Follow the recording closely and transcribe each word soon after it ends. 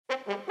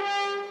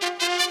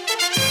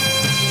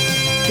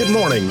Good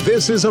morning.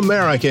 This is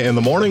America in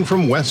the Morning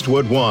from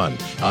Westwood One.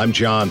 I'm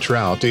John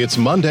Trout. It's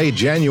Monday,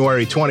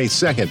 January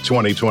 22nd,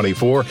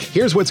 2024.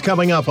 Here's what's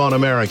coming up on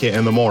America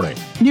in the Morning.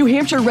 New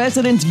Hampshire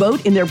residents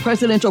vote in their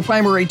presidential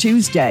primary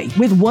Tuesday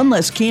with one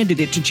less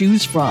candidate to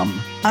choose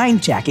from. I'm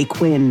Jackie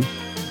Quinn.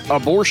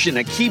 Abortion,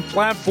 a key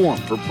platform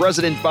for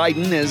President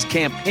Biden as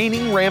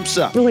campaigning ramps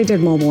up. Really did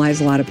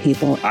mobilize a lot of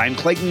people. I'm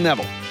Clayton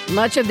Neville.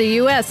 Much of the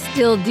U.S.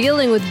 still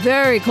dealing with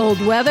very cold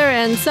weather,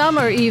 and some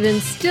are even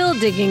still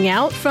digging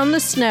out from the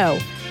snow.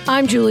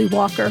 I'm Julie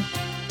Walker.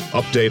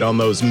 Update on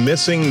those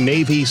missing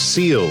Navy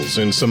SEALs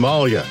in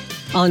Somalia.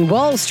 On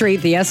Wall Street,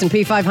 the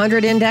S&P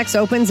 500 index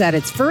opens at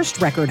its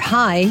first record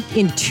high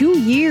in 2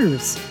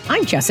 years.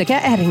 I'm Jessica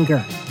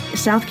Ettinger.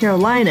 South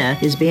Carolina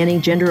is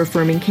banning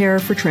gender-affirming care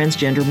for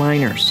transgender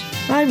minors.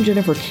 I'm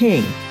Jennifer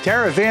King.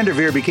 Tara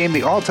Vanderveer became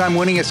the all-time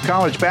winningest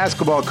college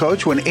basketball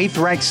coach when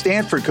 8th-ranked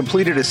Stanford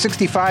completed a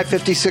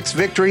 65-56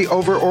 victory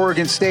over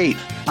Oregon State.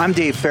 I'm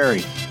Dave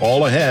Ferry.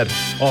 All ahead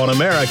on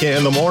America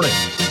in the Morning.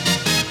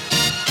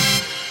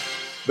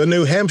 The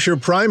New Hampshire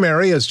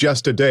primary is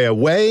just a day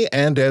away,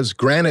 and as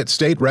Granite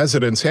State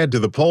residents head to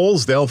the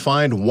polls, they'll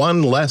find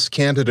one less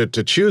candidate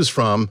to choose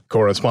from.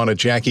 Correspondent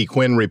Jackie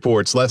Quinn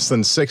reports less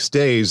than 6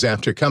 days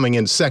after coming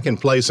in second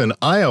place in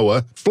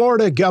Iowa,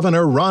 Florida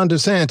Governor Ron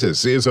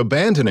DeSantis is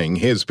abandoning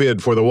his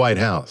bid for the White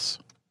House.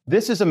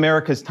 This is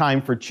America's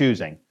time for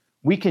choosing.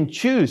 We can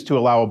choose to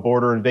allow a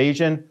border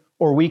invasion,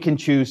 or we can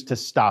choose to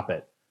stop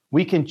it.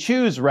 We can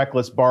choose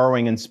reckless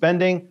borrowing and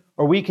spending,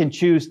 or we can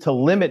choose to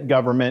limit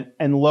government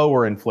and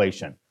lower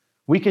inflation.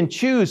 We can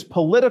choose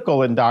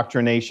political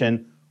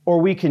indoctrination, or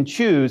we can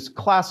choose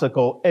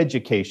classical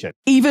education.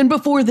 Even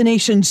before the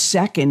nation's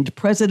second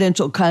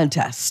presidential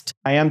contest,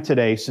 I am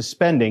today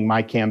suspending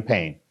my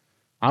campaign.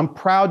 I'm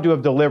proud to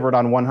have delivered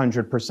on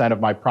 100%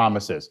 of my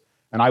promises,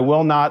 and I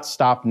will not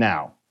stop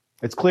now.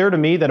 It's clear to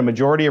me that a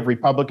majority of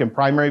Republican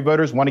primary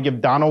voters want to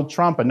give Donald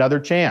Trump another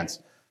chance.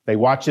 They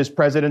watch his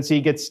presidency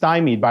get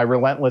stymied by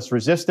relentless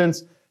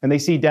resistance, and they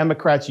see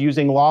Democrats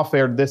using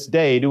lawfare this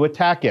day to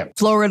attack him.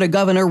 Florida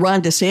Governor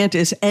Ron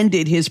DeSantis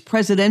ended his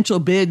presidential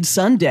bid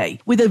Sunday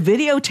with a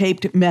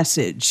videotaped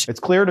message. It's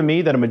clear to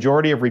me that a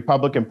majority of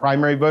Republican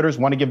primary voters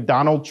want to give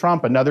Donald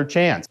Trump another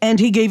chance. And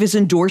he gave his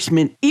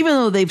endorsement, even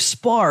though they've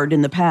sparred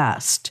in the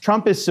past.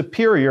 Trump is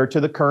superior to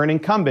the current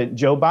incumbent,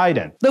 Joe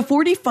Biden. The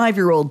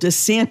 45-year-old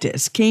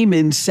DeSantis came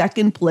in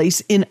second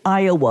place in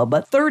Iowa,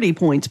 but 30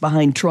 points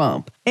behind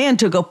Trump, and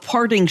took a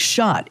parting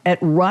shot at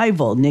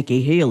rival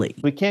Nikki Haley.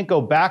 We can't go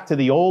back to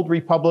the old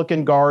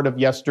Republican guard of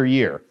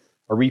yesteryear,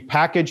 a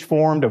repackaged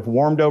form of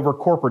warmed-over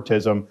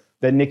corporatism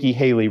that Nikki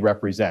Haley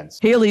represents.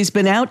 Haley's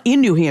been out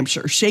in New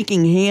Hampshire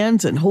shaking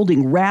hands and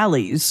holding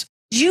rallies.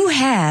 You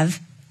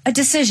have a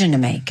decision to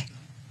make.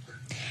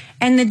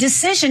 And the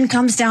decision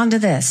comes down to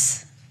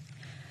this.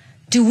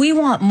 Do we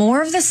want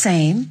more of the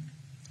same,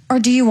 or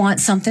do you want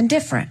something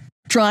different?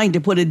 Trying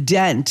to put a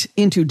dent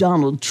into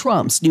Donald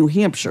Trump's New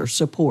Hampshire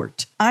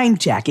support. I'm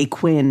Jackie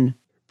Quinn.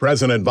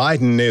 President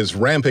Biden is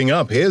ramping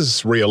up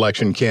his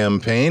re-election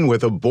campaign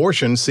with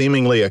abortion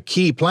seemingly a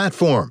key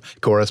platform.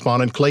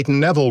 Correspondent Clayton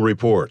Neville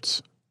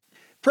reports.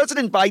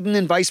 President Biden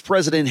and Vice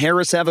President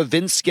Harris have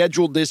events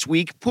scheduled this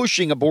week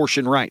pushing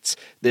abortion rights.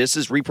 This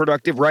as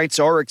reproductive rights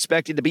are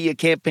expected to be a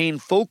campaign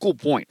focal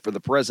point for the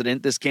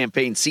president this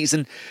campaign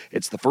season.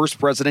 It's the first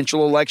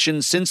presidential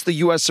election since the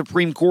U.S.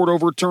 Supreme Court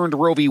overturned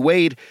Roe v.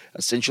 Wade,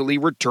 essentially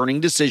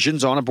returning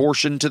decisions on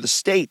abortion to the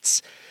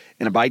states.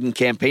 In a Biden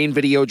campaign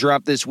video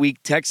dropped this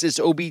week, Texas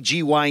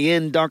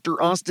OBGYN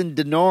Dr. Austin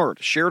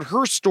Denard shared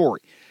her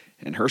story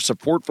and her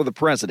support for the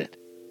president.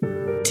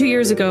 2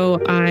 years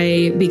ago,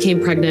 I became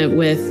pregnant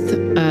with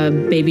a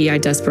baby I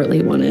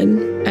desperately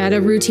wanted. At a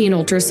routine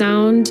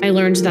ultrasound, I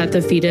learned that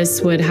the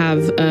fetus would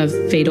have a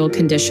fatal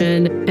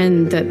condition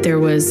and that there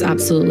was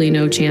absolutely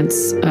no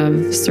chance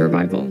of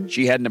survival.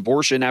 She had an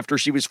abortion after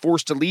she was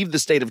forced to leave the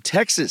state of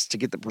Texas to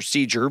get the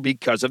procedure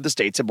because of the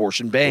state's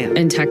abortion ban.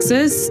 In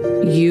Texas,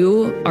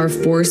 you are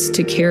forced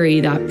to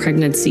carry that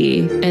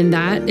pregnancy, and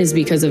that is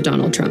because of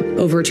Donald Trump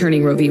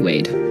overturning Roe v.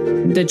 Wade.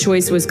 The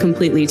choice was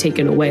completely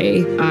taken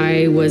away.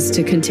 I was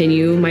to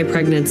continue my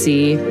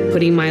pregnancy,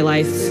 putting my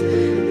life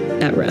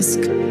at risk.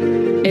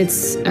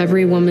 It's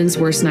every woman's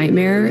worst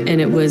nightmare,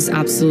 and it was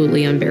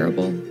absolutely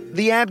unbearable.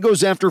 The ad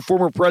goes after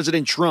former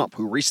President Trump,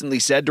 who recently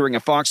said during a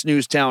Fox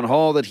News town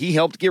hall that he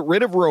helped get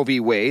rid of Roe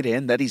v. Wade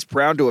and that he's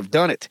proud to have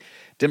done it.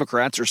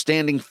 Democrats are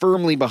standing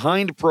firmly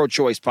behind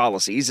pro-choice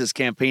policies as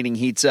campaigning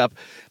heats up.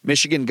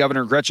 Michigan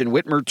Governor Gretchen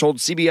Whitmer told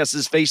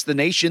CBS's Face the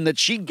Nation that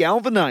she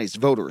galvanized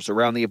voters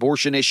around the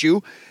abortion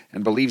issue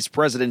and believes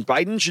President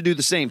Biden should do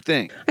the same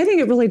thing. I think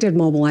it really did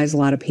mobilize a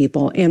lot of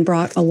people and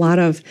brought a lot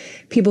of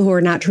people who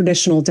are not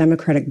traditional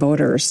Democratic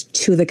voters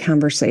to the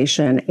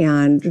conversation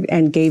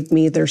and gave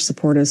me their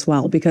support as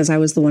well, because I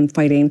was the one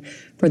fighting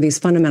for these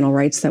fundamental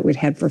rights that we'd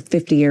had for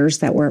 50 years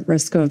that were at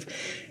risk of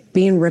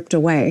being ripped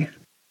away.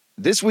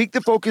 This week, the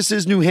focus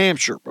is New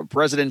Hampshire, but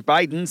President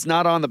Biden's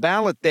not on the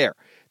ballot there.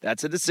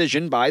 That's a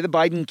decision by the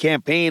Biden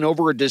campaign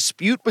over a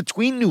dispute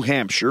between New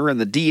Hampshire and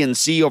the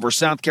DNC over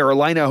South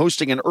Carolina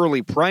hosting an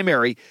early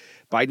primary.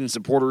 Biden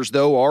supporters,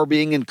 though, are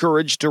being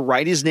encouraged to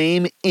write his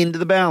name into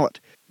the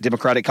ballot.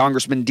 Democratic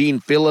Congressman Dean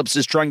Phillips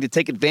is trying to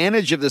take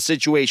advantage of the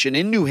situation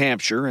in New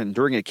Hampshire, and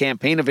during a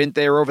campaign event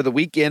there over the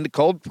weekend,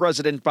 called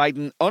President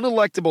Biden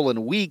unelectable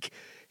and weak.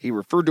 He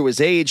referred to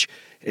his age.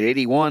 At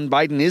 81,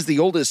 Biden is the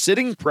oldest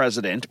sitting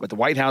president, but the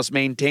White House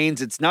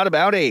maintains it's not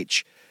about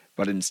age,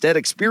 but instead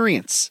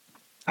experience.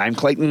 I'm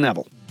Clayton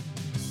Neville.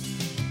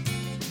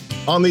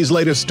 On these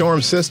latest storm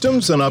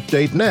systems, an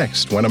update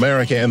next when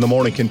America in the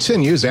Morning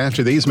continues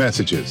after these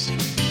messages.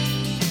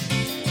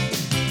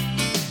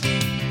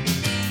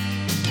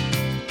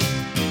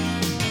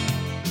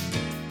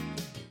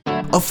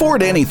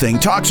 Afford Anything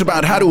talks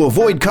about how to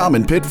avoid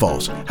common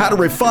pitfalls, how to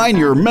refine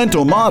your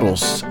mental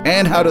models,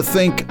 and how to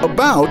think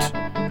about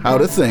how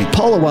to think.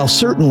 Paula, while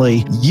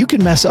certainly you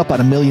can mess up on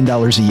 $1 million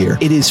a year,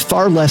 it is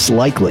far less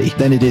likely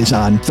than it is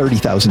on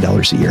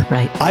 $30,000 a year.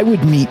 Right. I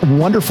would meet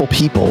wonderful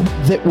people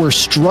that were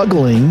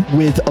struggling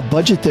with a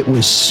budget that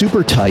was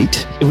super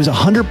tight. It was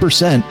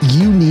 100%.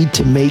 You need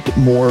to make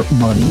more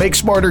money. Make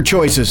smarter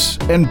choices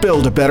and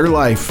build a better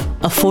life.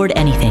 Afford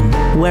Anything,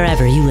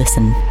 wherever you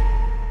listen.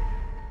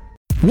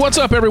 What's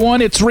up,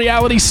 everyone? It's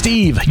Reality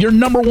Steve, your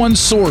number one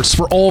source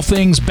for all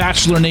things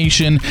Bachelor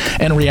Nation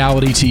and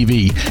reality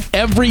TV.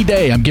 Every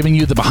day, I'm giving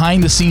you the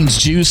behind-the-scenes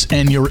juice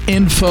and your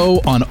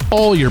info on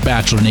all your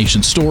Bachelor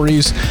Nation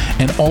stories,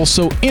 and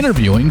also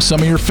interviewing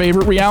some of your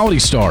favorite reality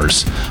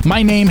stars.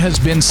 My name has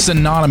been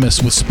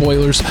synonymous with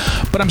spoilers,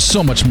 but I'm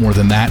so much more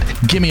than that.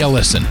 Give me a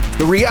listen.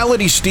 The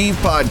Reality Steve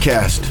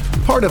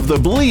Podcast, part of the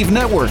Believe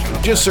Network.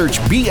 Just search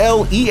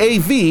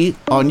BLEAV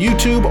on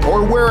YouTube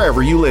or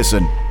wherever you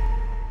listen.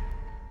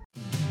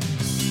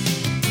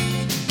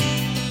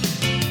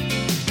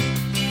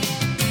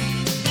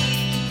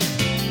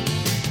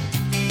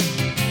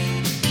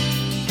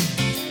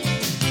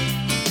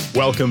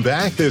 Welcome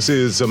back. This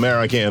is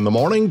America in the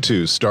Morning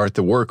to start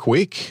the work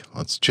week.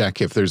 Let's check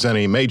if there's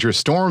any major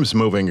storms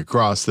moving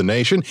across the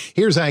nation.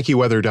 Here's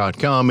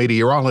AccuWeather.com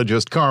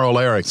meteorologist Carl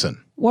Erickson.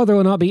 While there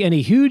will not be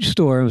any huge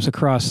storms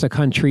across the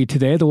country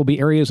today, there will be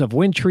areas of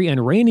wintry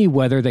and rainy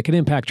weather that can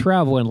impact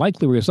travel and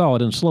likely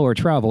result in slower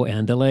travel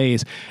and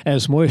delays.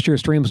 As moisture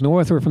streams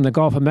northward from the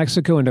Gulf of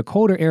Mexico into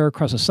colder air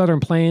across the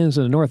southern plains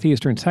and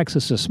northeastern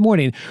Texas this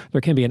morning,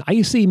 there can be an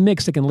icy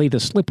mix that can lead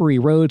to slippery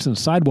roads and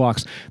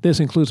sidewalks.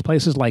 This includes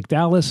places like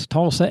Dallas,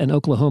 Tulsa, and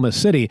Oklahoma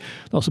City.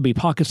 There'll also be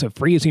pockets of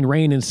freezing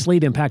rain and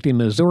sleet impacting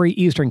Missouri,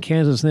 eastern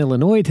Kansas, and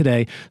Illinois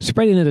today,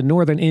 spreading into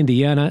northern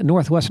Indiana,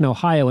 northwestern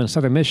Ohio, and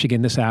southern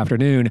Michigan this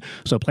afternoon.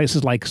 So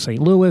places like St.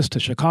 Louis to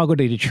Chicago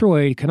to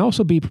Detroit can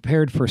also be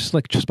prepared for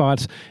slick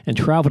spots and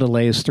travel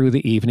delays through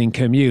the evening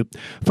commute.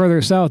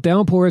 Further south,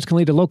 downpours can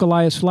lead to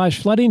localized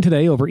flash flooding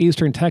today over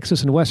eastern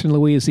Texas and western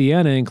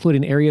Louisiana,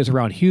 including areas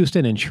around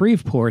Houston and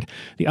Shreveport.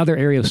 The other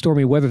area of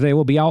stormy weather today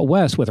will be out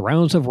west, with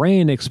rounds of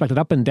rain expected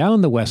up and down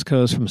the west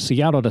coast from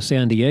Seattle to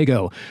San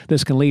Diego.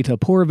 This can lead to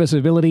poor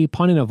visibility,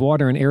 ponding of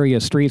water in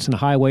area streets and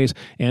highways,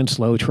 and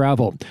slow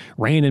travel.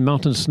 Rain and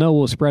mountain snow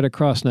will spread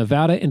across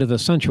Nevada into the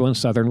central and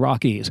southern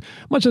Rockies.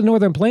 Much of the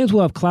northern plains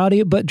will have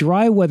cloudy but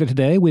dry weather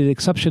today, with the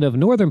exception of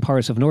northern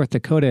parts of North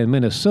Dakota and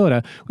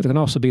Minnesota, where there can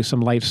also be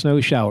some light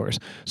snow showers.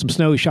 Some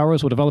snow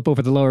showers will develop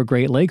over the lower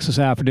Great Lakes this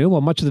afternoon,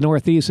 while much of the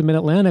northeast and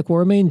mid-Atlantic will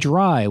remain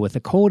dry, with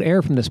the cold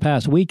air from this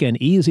past weekend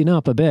easing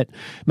up a bit.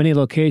 Many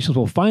locations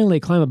will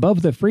finally climb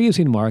above the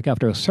freezing mark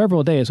after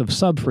several days of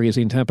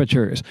sub-freezing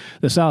temperatures.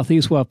 The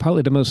southeast will have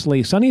partly to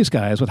mostly sunny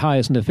skies with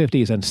highs in the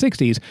 50s and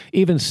 60s,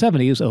 even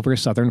 70s over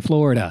southern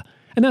Florida.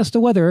 And that's the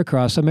weather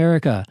across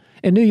America.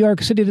 In New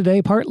York City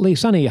today, partly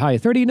sunny, high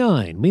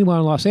 39.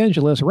 Meanwhile, in Los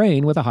Angeles,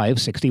 rain with a high of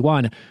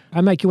 61.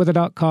 I'm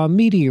AccuWeather.com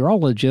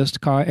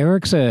meteorologist Carl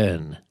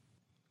Erickson.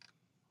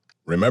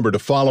 Remember to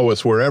follow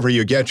us wherever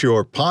you get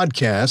your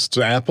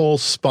podcasts, Apple,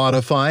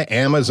 Spotify,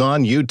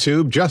 Amazon,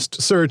 YouTube.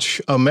 Just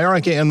search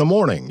America in the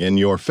Morning in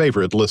your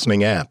favorite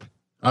listening app.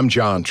 I'm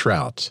John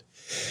Trout.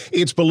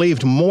 It's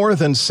believed more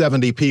than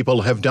 70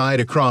 people have died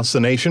across the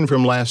nation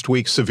from last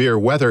week's severe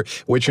weather,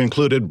 which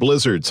included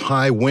blizzards,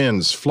 high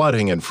winds,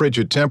 flooding, and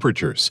frigid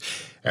temperatures.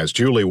 As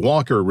Julie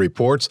Walker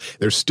reports,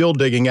 they're still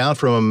digging out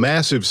from a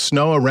massive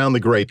snow around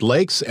the Great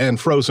Lakes, and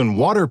frozen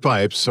water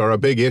pipes are a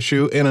big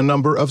issue in a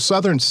number of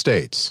southern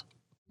states.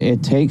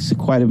 It takes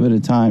quite a bit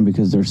of time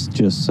because there's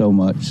just so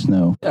much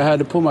snow. I had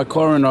to put my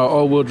car in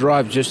all-wheel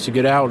drive just to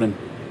get out, and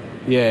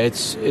yeah,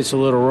 it's a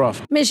little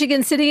rough.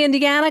 Michigan City,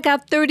 Indiana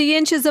got 30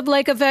 inches of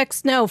lake effect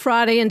snow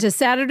Friday into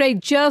Saturday,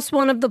 just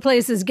one of the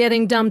places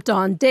getting dumped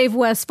on. Dave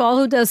Westfall,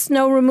 who does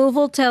snow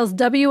removal, tells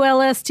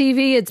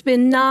WLS-TV it's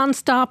been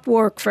nonstop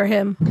work for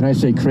him. Can I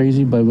say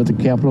crazy, but with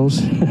the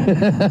capitals?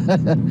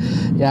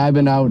 Yeah, I've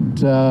been out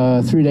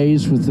 3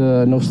 days with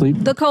no sleep.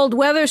 The cold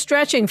weather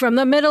stretching from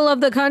the middle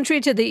of the country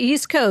to the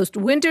East Coast.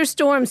 Winter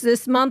storms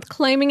this month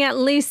claiming at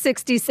least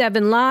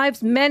 67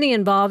 lives, many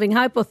involving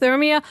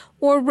hypothermia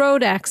or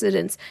road accidents.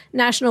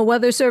 National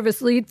Weather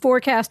Service lead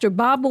forecaster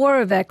Bob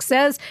Worovec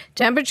says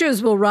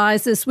temperatures will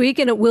rise this week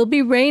and it will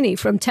be rainy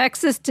from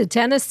Texas to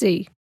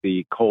Tennessee.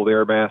 The cold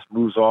air mass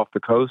moves off the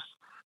coast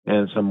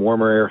and some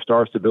warmer air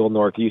starts to build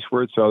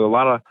northeastward. So a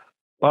lot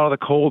a lot of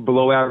the cold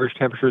below average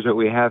temperatures that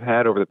we have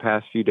had over the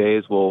past few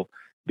days will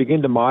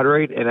begin to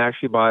moderate, and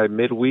actually by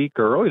midweek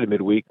or early to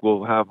midweek,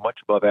 we'll have much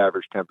above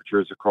average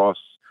temperatures across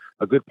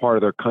a good part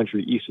of their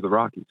country east of the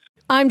Rockies.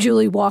 I'm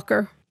Julie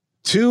Walker.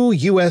 2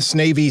 U.S.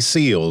 Navy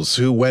SEALs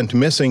who went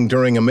missing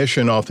during a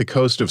mission off the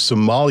coast of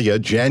Somalia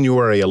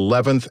January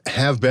 11th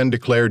have been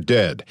declared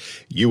dead.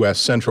 U.S.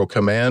 Central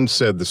Command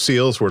said the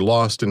SEALs were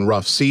lost in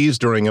rough seas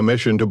during a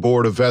mission to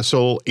board a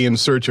vessel in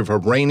search of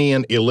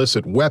Iranian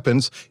illicit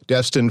weapons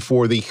destined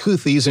for the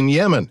Houthis in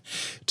Yemen.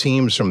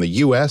 Teams from the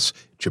U.S.,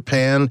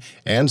 Japan,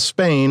 and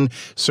Spain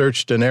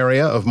searched an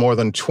area of more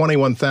than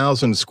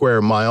 21,000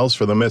 square miles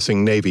for the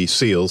missing Navy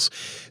SEALs.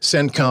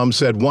 CENTCOM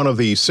said one of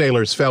the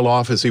sailors fell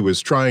off as he was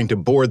trying to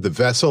board the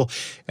vessel,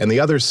 and the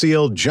other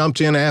SEAL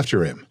jumped in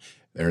after him.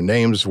 Their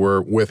names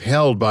were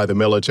withheld by the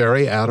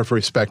military out of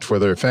respect for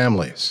their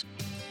families.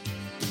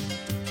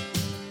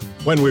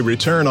 When we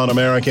return on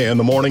America in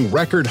the Morning,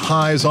 record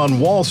highs on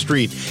Wall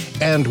Street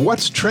and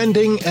what's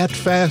trending at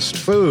fast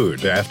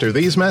food after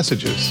these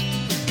messages.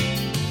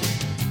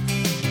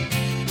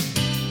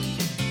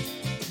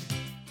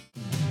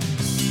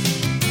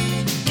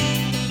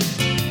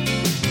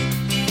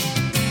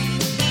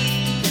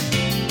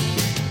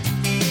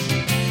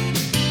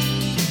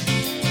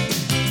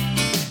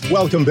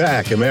 Welcome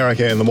back.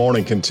 America in the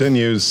Morning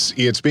continues.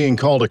 It's being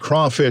called a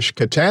crawfish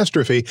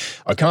catastrophe.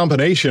 A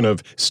combination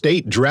of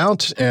state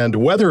drought and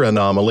weather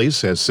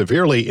anomalies has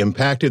severely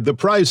impacted the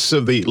price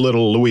of the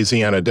little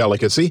Louisiana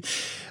delicacy.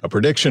 A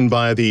prediction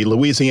by the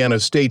Louisiana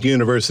State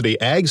University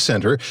Ag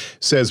Center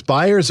says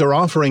buyers are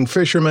offering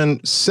fishermen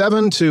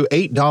 $7 to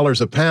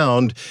 $8 a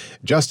pound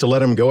just to let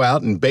them go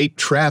out and bait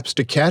traps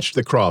to catch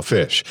the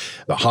crawfish.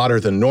 The hotter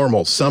than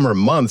normal summer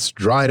months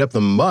dried up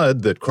the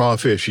mud that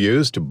crawfish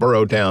use to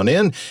burrow down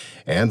in,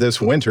 and this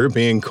winter,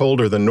 being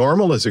colder than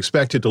normal, is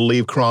expected to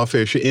leave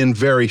crawfish in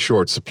very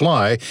short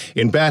supply.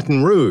 In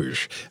Baton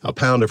Rouge, a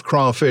pound of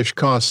crawfish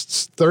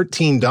costs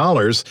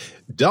 $13,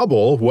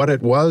 double what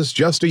it was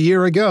just a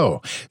year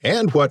ago.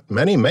 And what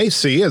many may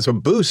see as a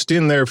boost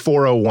in their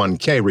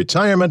 401k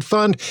retirement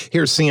fund.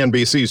 Here's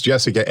CNBC's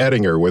Jessica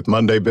Ettinger with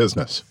Monday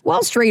Business.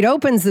 Wall Street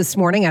opens this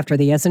morning after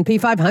the S&P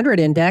 500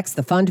 index,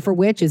 the fund for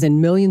which is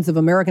in millions of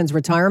Americans'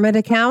 retirement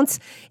accounts.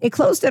 It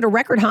closed at a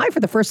record high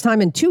for the first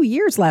time in 2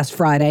 years last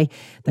Friday.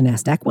 The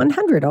NASDAQ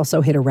 100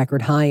 also hit a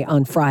record high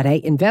on Friday.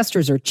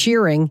 Investors are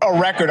cheering. A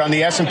record on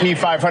the S&P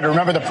 500.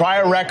 Remember, the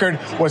prior record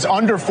was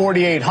under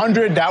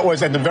 4,800. That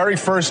was at the very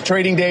first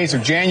trading days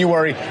of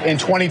January in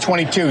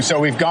 2022. So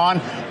we've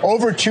gone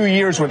over 2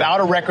 years without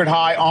a record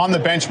high on the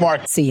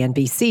benchmark.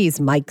 CNBC's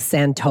Mike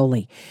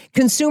Santoli.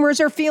 Consumers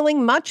are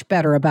feeling much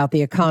better about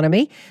the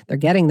economy. They're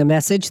getting the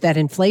message that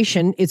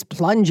inflation is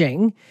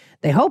plunging.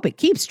 They hope it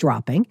keeps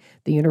dropping.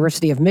 The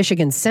University of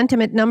Michigan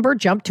sentiment number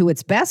jumped to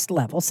its best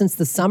level since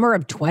the summer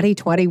of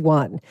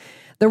 2021.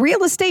 The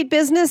real estate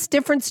business,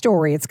 different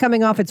story. It's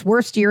coming off its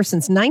worst year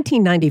since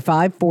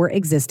 1995 for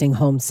existing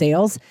home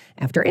sales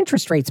after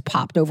interest rates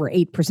popped over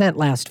 8%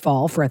 last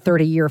fall for a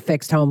 30-year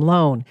fixed home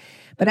loan.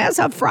 But as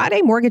of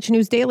Friday, Mortgage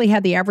News Daily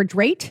had the average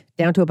rate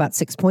down to about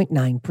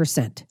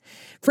 6.9%.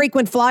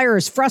 Frequent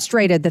flyers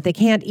frustrated that they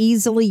can't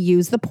easily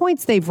use the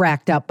points they've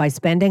racked up by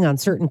spending on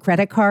certain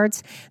credit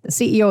cards. The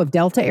CEO of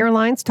Delta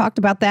Airlines talked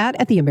about that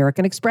at the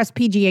American Express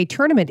PGA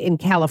Tournament in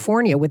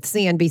California with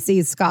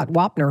CNBC's Scott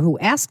Wapner, who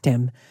asked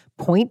him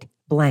point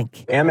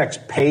blank.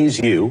 Amex pays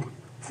you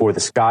for the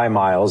Sky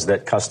Miles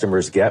that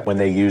customers get when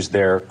they use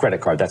their credit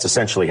card. That's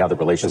essentially how the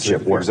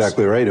relationship works.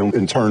 Exactly right. And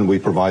in turn, we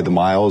provide the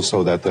miles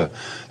so that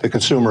the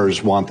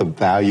consumers want the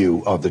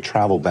value of the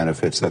travel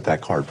benefits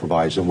that card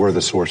provides, and we're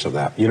the source of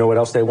that. You know what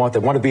else they want? They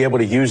want to be able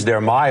to use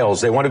their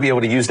miles. They want to be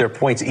able to use their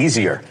points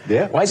easier.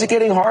 Yeah. Why is it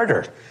getting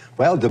harder?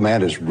 Well,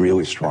 demand is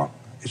really strong.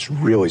 It's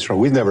really strong.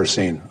 We've never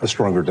seen a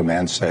stronger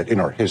demand set in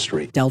our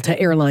history. Delta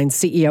Airlines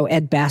CEO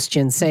Ed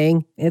Bastian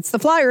saying it's the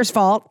flyers'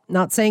 fault,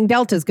 not saying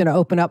Delta's going to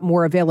open up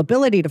more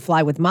availability to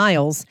fly with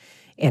miles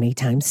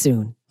anytime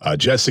soon.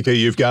 Jessica,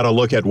 you've got to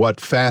look at what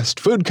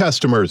fast food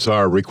customers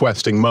are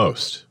requesting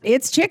most.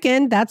 It's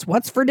chicken. That's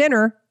what's for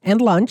dinner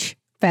and lunch.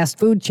 Fast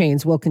food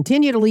chains will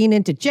continue to lean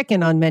into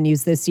chicken on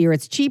menus this year.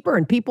 It's cheaper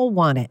and people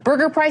want it.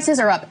 Burger prices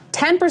are up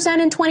 10%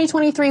 in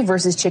 2023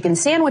 versus chicken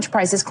sandwich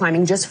prices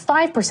climbing just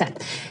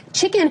 5%.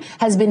 Chicken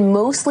has been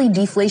mostly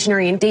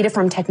deflationary, and data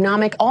from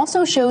Technomic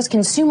also shows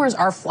consumers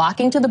are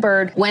flocking to the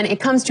bird when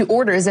it comes to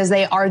orders, as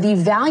they are the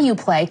value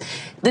play.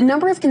 The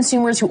number of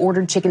consumers who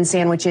ordered chicken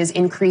sandwiches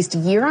increased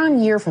year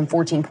on year from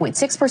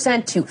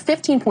 14.6% to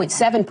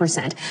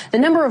 15.7%. The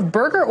number of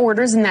burger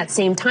orders in that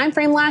same time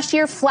frame last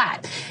year,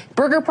 flat.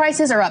 Burger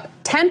prices are up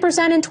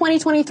 10% in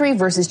 2023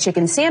 versus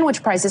chicken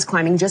sandwich prices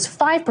climbing just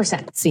 5%.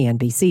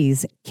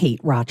 CNBC's Kate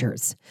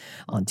Rogers.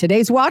 On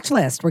today's watch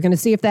list, we're going to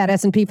see if that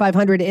S&P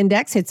 500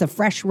 index hits a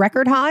fresh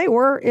record high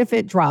or if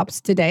it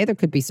drops today. There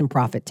could be some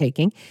profit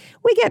taking.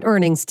 We get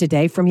earnings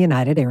today from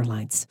United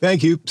Airlines.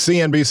 Thank you,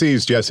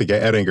 CNBC's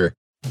Jessica Ettinger.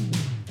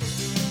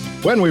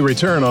 When we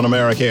return on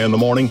America in the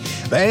Morning,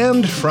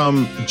 banned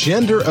from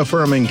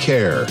gender-affirming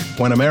care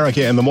when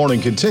America in the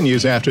Morning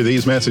continues after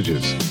these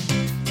messages.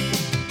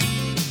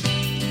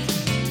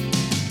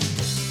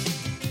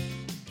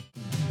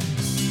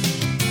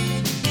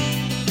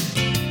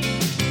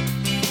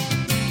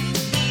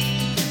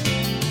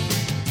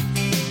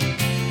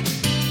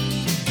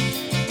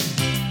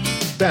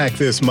 Back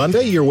this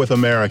Monday, you're with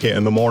America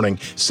in the Morning.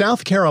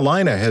 South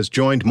Carolina has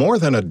joined more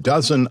than a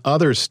dozen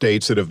other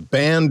states that have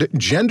banned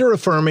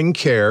gender-affirming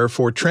care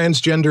for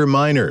transgender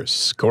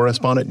minors.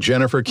 Correspondent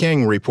Jennifer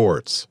King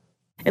reports.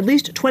 At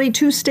least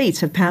 22 states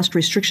have passed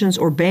restrictions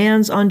or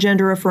bans on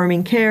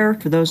gender-affirming care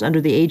for those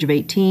under the age of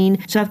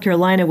 18. South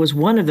Carolina was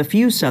one of the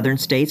few southern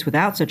states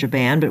without such a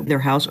ban, but their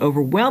House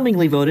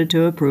overwhelmingly voted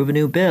to approve a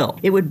new bill.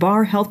 It would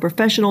bar health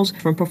professionals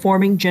from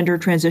performing gender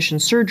transition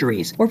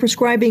surgeries or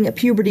prescribing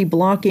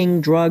puberty-blocking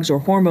drugs or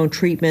hormone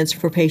treatments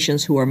for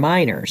patients who are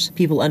minors.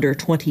 People under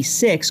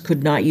 26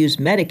 could not use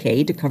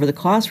Medicaid to cover the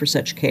cost for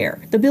such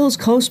care. The bill's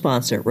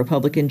co-sponsor,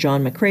 Republican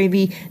John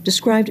McCravey,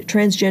 described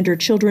transgender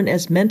children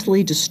as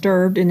mentally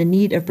disturbed and in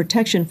need of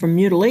protection from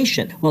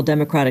mutilation, while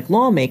Democratic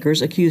lawmakers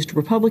accused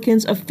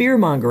Republicans of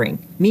fear-mongering.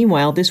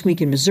 Meanwhile, this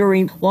week in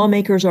Missouri,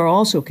 lawmakers are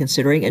also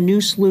considering a new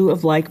slew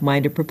of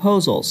like-minded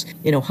proposals.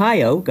 In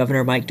Ohio,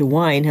 Governor Mike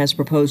DeWine has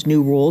proposed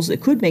new rules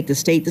that could make the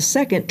state the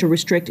second to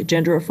restrict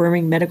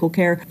gender-affirming medical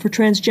care for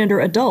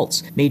transgender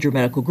adults. Major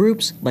medical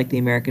groups, like the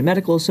American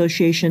Medical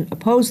Association,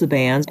 oppose the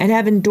bans and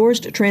have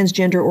endorsed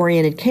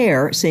transgender-oriented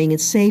care, saying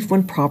it's safe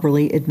when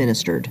properly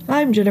administered.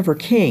 I'm Jennifer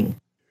King.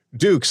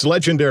 Duke's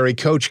legendary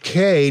Coach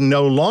K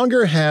no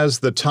longer has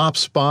the top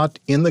spot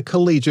in the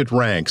collegiate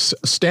ranks.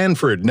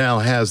 Stanford now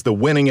has the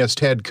winningest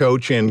head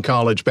coach in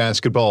college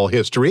basketball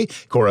history.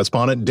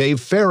 Correspondent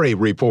Dave Ferry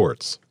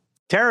reports.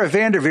 Tara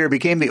Vanderveer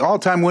became the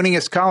all-time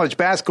winningest college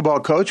basketball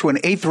coach when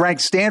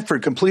 8th-ranked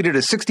Stanford completed a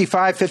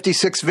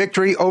 65-56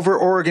 victory over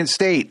Oregon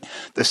State.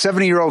 The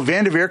 70-year-old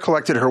Vanderveer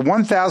collected her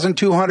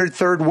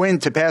 1,203rd win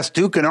to pass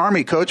Duke and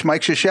Army coach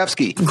Mike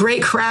Krzyzewski.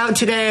 Great crowd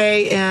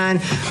today, and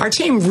our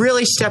team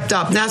really stepped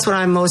up. That's what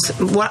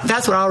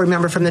I'll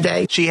remember from the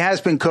day. She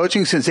has been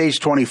coaching since age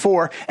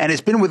 24 and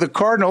has been with the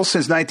Cardinals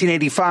since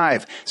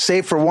 1985.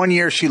 Save for 1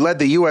 year, she led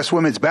the U.S.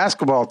 women's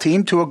basketball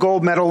team to a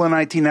gold medal in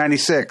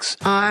 1996.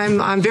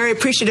 I'm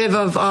very appreciative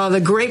of the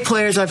great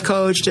players I've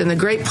coached and the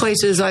great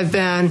places I've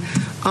been.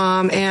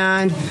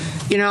 And,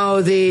 you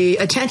know, the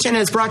attention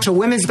it's brought to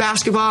women's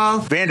basketball.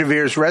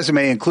 Vanderveer's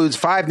resume includes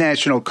 5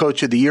 National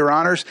Coach of the Year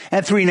honors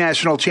and 3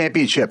 national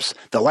championships,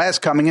 the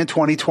last coming in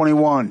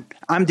 2021.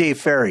 I'm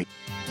Dave Ferry.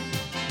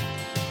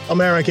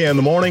 America in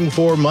the Morning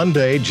for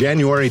Monday,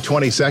 January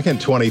 22nd,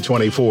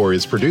 2024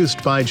 is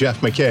produced by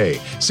Jeff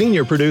McKay.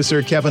 Senior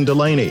producer Kevin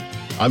Delaney.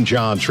 I'm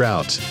John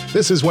Trout.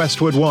 This is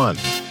Westwood One.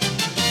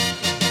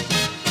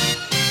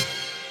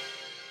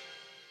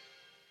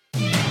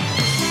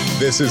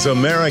 This is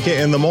America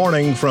in the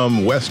Morning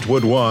from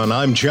Westwood One.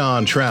 I'm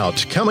John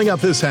Trout. Coming up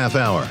this half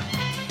hour.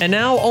 And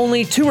now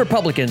only 2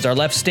 Republicans are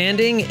left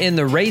standing in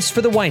the race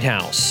for the White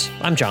House.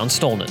 I'm John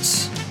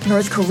Stolnitz.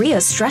 North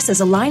Korea stresses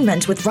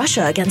alignment with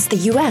Russia against the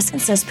U.S.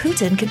 and says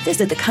Putin could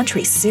visit the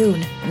country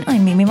soon.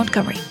 I'm Mimmi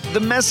Montgomery. The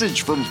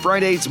message from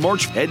Friday's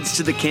march heads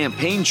to the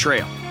campaign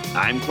trail.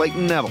 I'm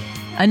Clayton Neville.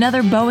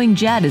 Another Boeing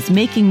jet is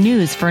making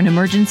news for an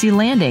emergency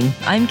landing.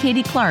 I'm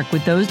Katie Clark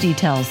with those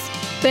details.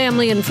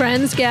 Family and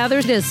friends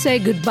gathered to say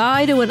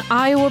goodbye to an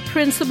Iowa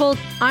principal.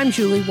 I'm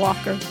Julie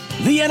Walker.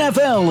 The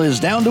NFL is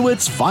down to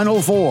its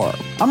Final Four.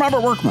 I'm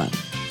Robert Workman.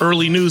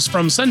 Early news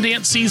from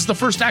Sundance sees the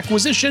first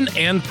acquisition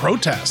and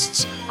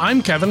protests.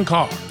 I'm Kevin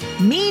Carr.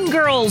 Mean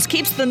Girls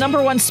keeps the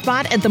 #1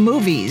 spot at the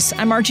movies.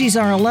 I'm Archie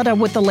Zaraletta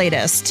with the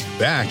latest.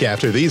 Back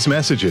after these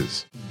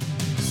messages.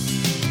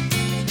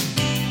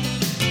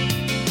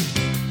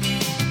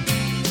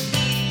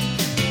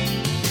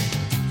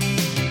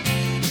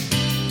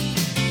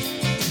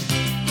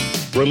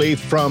 Relief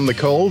from the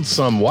cold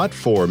somewhat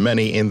for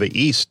many in the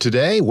east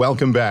today.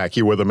 Welcome back.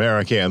 You're with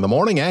America in the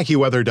Morning.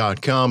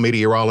 AccuWeather.com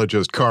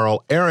meteorologist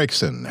Carl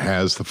Erickson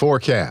has the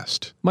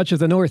forecast. Much of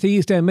the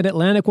Northeast and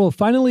Mid-Atlantic will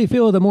finally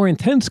feel the more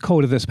intense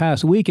cold of this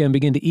past weekend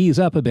begin to ease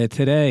up a bit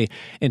today.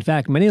 In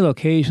fact, many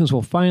locations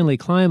will finally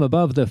climb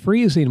above the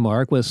freezing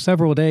mark with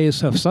several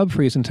days of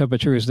sub-freezing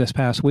temperatures this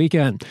past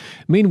weekend.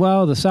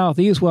 Meanwhile, the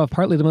Southeast will have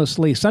partly to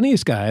mostly sunny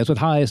skies with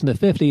highs in the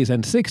 50s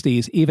and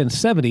 60s, even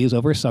 70s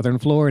over southern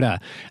Florida.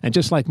 And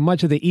just like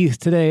much of the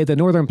East today, the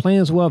northern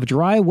plains will have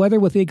dry weather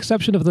with the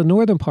exception of the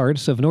northern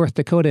parts of North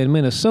Dakota and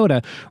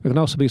Minnesota. There can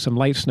also be some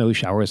light snow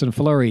showers and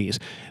flurries.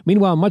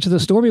 Meanwhile, much of the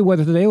stormy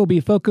weather today will be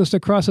focused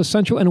across the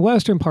central and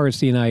western parts of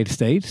the United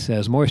States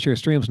as moisture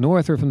streams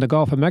northward from the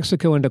Gulf of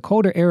Mexico into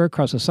colder air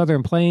across the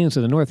southern plains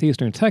and the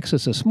northeastern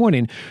Texas this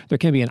morning. There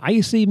can be an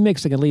icy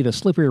mix that can lead to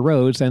slippery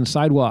roads and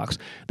sidewalks.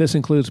 This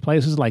includes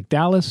places like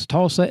Dallas,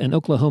 Tulsa, and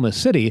Oklahoma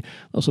City.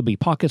 There'll also be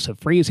pockets of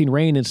freezing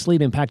rain and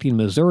sleet impacting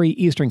Missouri,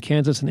 eastern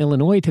Kansas, and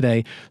Illinois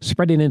today,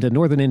 spreading into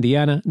northern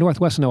Indiana,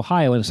 northwestern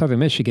Ohio, and southern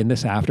Michigan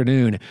this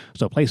afternoon.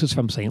 So places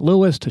from St.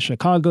 Louis to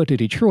Chicago to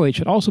Detroit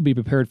should also be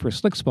prepared for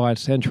slick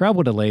spots and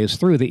travel delays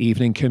through the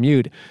evening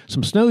commute.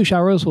 Some snow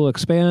showers will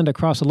expand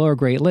across the lower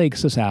Great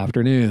Lakes this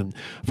afternoon.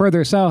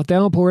 Further south,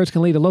 downpours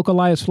can lead to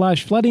localized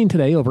flash flooding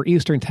today over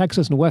eastern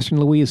Texas and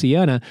western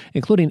Louisiana,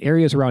 including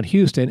areas around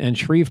Houston and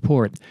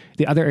Shreveport.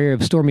 The other area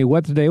of stormy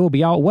weather today will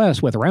be out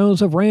west, with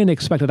rounds of rain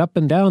expected up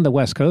and down the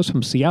west coast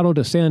from Seattle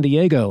to San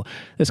Diego.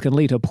 This can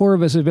lead to poor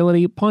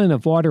visibility, plenty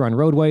of water on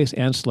roadways,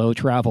 and slow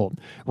travel.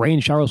 Rain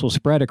showers will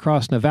spread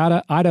across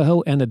Nevada,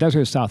 Idaho, and the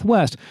desert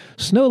southwest.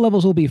 Snow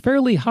levels will be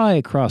fairly high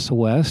across the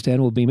west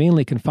and will be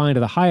mainly confined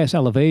to the highest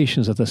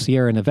elevations of the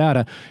Sierra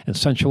Nevada and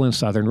central and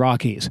southern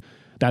Rockies.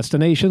 That's the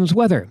nation's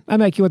weather.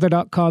 I'm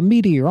AccuWeather.com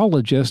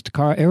meteorologist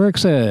Carl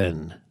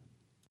Erickson.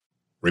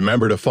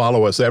 Remember to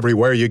follow us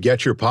everywhere you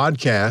get your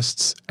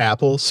podcasts: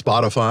 Apple,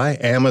 Spotify,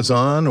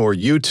 Amazon, or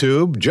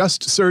YouTube.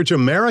 Just search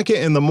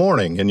America in the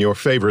Morning in your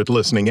favorite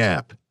listening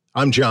app.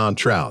 I'm John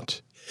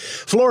Trout.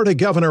 Florida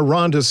Governor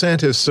Ron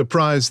DeSantis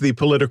surprised the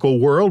political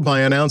world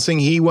by announcing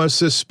he was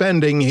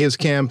suspending his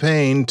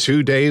campaign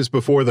 2 days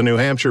before the New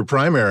Hampshire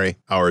primary.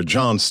 Our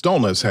John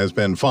Stolnis has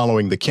been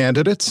following the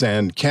candidates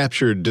and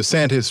captured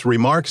DeSantis'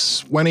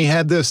 remarks when he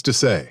had this to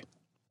say.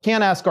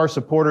 Can't ask our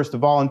supporters to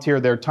volunteer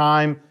their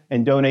time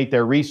and donate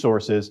their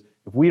resources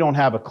if we don't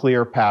have a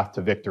clear path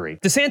to victory.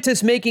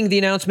 DeSantis making the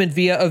announcement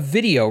via a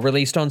video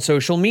released on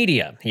social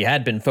media. He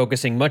had been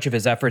focusing much of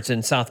his efforts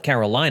in South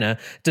Carolina,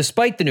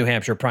 despite the New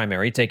Hampshire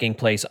primary taking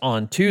place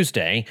on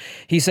Tuesday.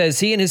 He says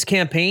he and his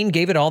campaign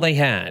gave it all they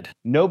had.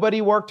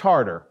 Nobody worked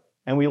harder,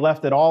 and we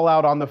left it all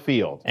out on the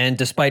field. And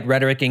despite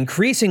rhetoric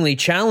increasingly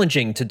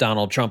challenging to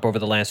Donald Trump over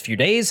the last few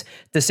days,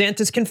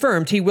 DeSantis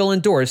confirmed he will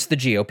endorse the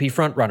GOP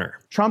frontrunner.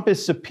 Trump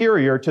is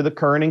superior to the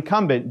current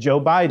incumbent,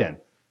 Joe Biden.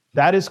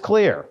 That is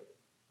clear.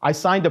 I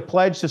signed a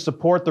pledge to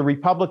support the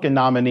Republican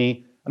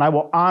nominee, and I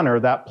will honor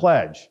that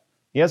pledge.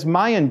 He has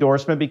my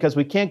endorsement because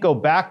we can't go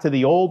back to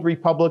the old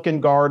Republican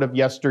guard of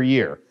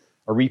yesteryear,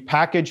 a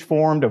repackaged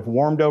form of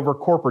warmed-over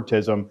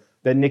corporatism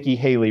that Nikki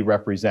Haley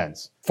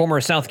represents.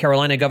 Former South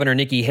Carolina Governor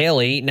Nikki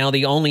Haley, now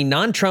the only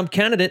non-Trump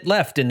candidate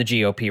left in the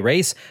GOP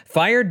race,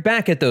 fired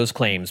back at those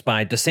claims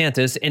by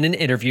DeSantis in an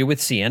interview with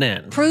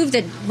CNN. Prove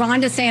that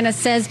Ron DeSantis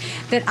says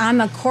that I'm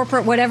a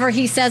corporate whatever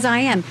he says I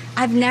am.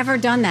 I've never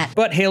done that.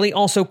 But Haley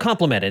also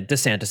complimented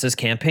DeSantis'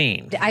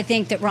 campaign. I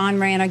think that Ron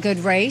ran a good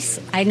race.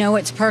 I know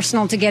it's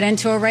personal to get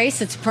into a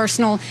race. It's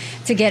personal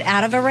to get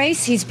out of a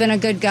race. He's been a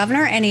good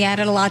governor, and he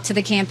added a lot to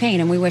the campaign,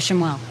 and we wish him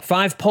well.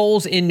 5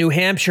 polls in New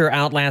Hampshire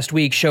out last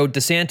week showed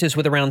DeSantis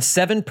with around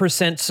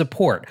 7%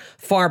 support,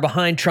 far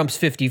behind Trump's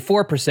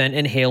 54%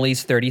 and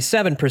Haley's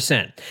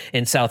 37%.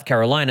 In South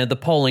Carolina, the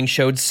polling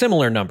showed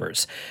similar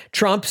numbers.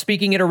 Trump,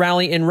 speaking at a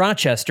rally in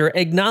Rochester,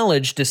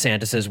 acknowledged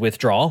DeSantis'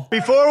 withdrawal.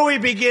 Before we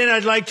begin,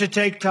 I'd like to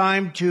take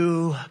time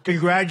to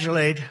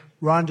congratulate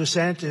Ron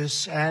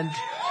DeSantis and,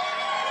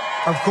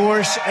 of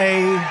course,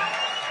 a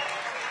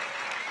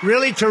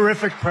really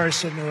terrific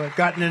person who I've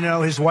gotten to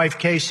know, his wife,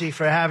 Casey,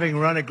 for having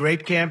run a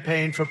great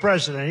campaign for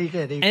president. He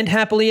did. And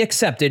happily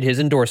accepted his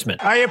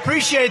endorsement. I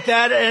appreciate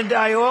that, and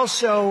I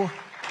also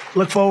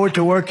look forward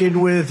to working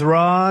with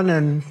Ron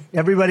and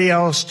everybody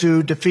else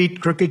to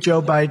defeat crooked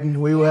Joe Biden.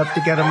 We will have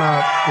to get him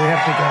out. We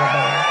have to get him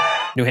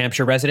out. New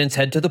Hampshire residents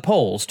head to the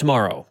polls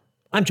tomorrow.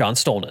 I'm John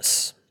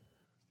Stolnis.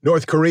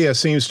 North Korea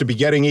seems to be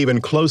getting even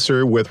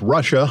closer, with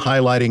Russia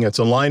highlighting its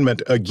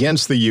alignment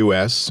against the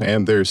U.S.,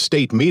 and their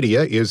state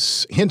media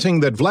is hinting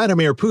that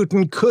Vladimir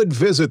Putin could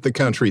visit the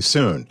country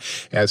soon.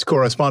 As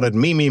correspondent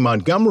Mimmi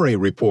Montgomery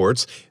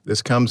reports,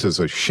 this comes as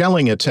a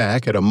shelling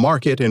attack at a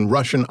market in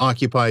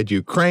Russian-occupied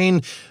Ukraine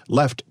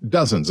left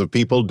dozens of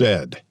people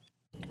dead.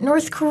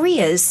 North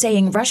Korea is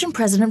saying Russian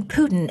President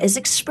Putin is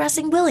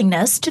expressing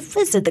willingness to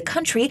visit the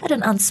country at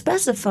an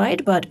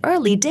unspecified but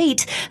early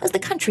date as the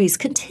countries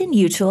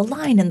continue to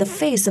align in the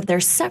face of their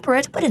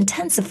separate but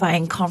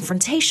intensifying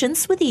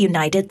confrontations with the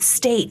United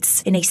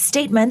States. In a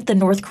statement, the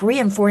North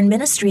Korean Foreign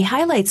Ministry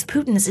highlights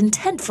Putin's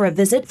intent for a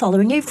visit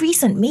following a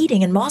recent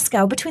meeting in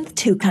Moscow between the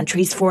two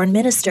countries' foreign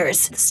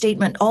ministers. The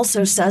statement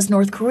also says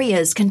North Korea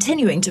is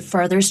continuing to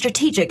further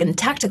strategic and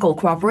tactical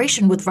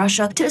cooperation with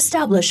Russia to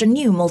establish a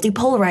new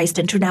multipolarized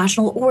international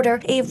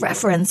order, a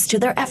reference to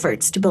their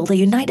efforts to build a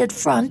united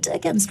front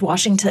against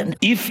Washington.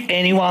 If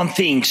anyone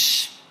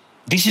thinks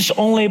this is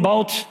only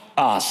about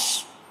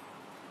us,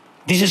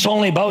 this is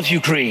only about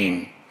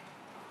Ukraine,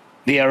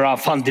 they are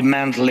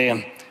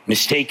fundamentally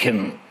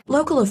mistaken.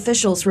 Local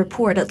officials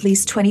report at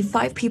least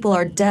 25 people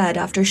are dead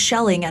after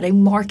shelling at a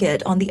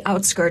market on the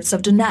outskirts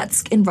of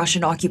Donetsk in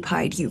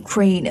Russian-occupied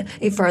Ukraine.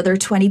 A further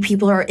 20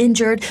 people are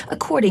injured,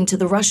 according to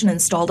the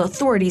Russian-installed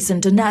authorities in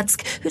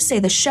Donetsk, who say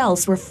the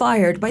shells were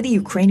fired by the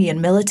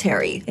Ukrainian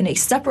military. In a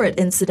separate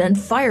incident,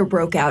 fire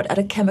broke out at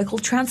a chemical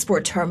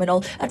transport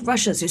terminal at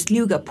Russia's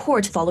Ust-Luga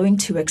port following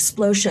 2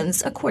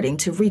 explosions, according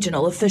to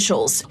regional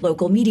officials.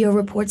 Local media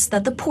reports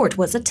that the port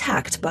was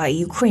attacked by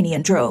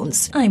Ukrainian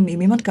drones. I'm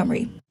Mimmi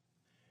Montgomery.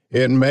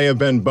 It may have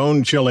been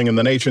bone-chilling in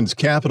the nation's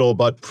capital,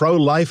 but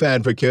pro-life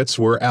advocates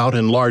were out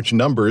in large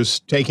numbers,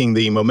 taking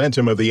the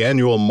momentum of the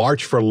annual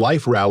March for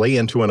Life rally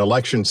into an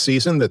election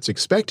season that's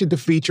expected to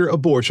feature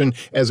abortion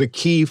as a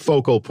key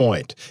focal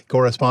point.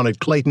 Correspondent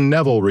Clayton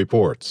Neville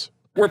reports.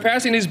 We're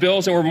passing these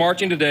bills and we're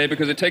marching today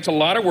because it takes a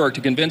lot of work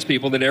to convince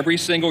people that every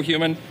single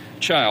human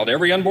child,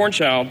 every unborn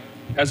child,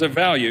 has a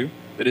value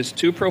that is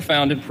too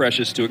profound and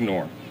precious to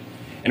ignore.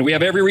 And we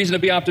have every reason to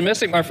be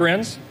optimistic, my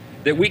friends,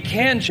 that we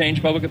can change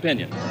public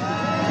opinion.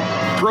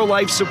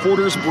 Pro-life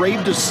supporters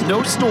braved a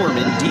snowstorm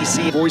in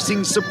D.C.,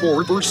 voicing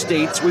support for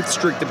states with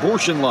strict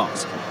abortion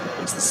laws.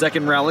 It's the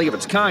second rally of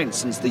its kind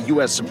since the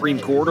U.S. Supreme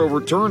Court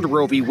overturned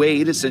Roe v.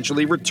 Wade,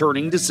 essentially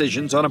returning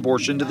decisions on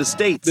abortion to the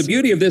states. The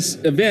beauty of this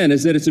event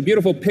is that it's a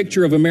beautiful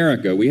picture of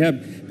America. We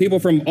have people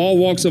from all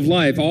walks of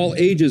life, all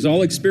ages,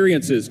 all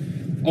experiences,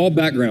 all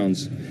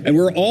backgrounds, and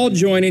we're all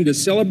joining to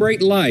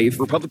celebrate life.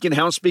 Republican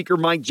House Speaker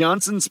Mike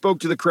Johnson spoke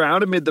to the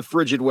crowd amid the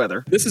frigid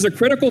weather. This is a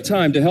critical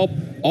time to help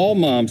all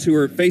moms who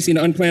are facing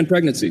unplanned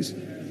pregnancies,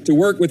 to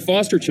work with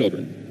foster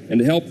children, and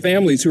to help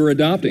families who are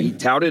adopting. He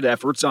touted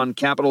efforts on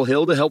Capitol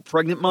Hill to help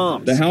pregnant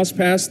moms. The House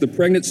passed the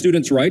Pregnant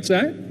Students' Rights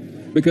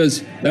Act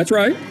because, that's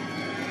right,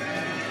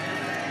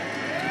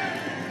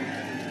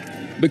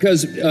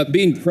 because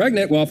being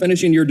pregnant while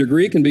finishing your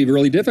degree can be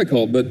really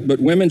difficult, but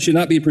women should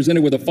not be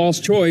presented with a false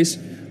choice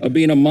of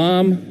being a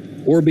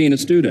mom or being a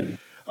student.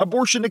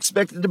 Abortion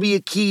expected to be a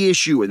key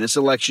issue in this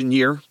election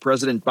year.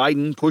 President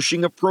Biden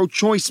pushing a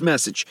pro-choice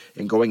message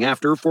and going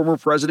after former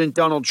President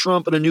Donald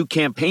Trump in a new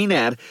campaign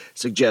ad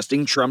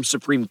suggesting Trump's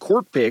Supreme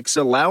Court picks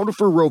allowed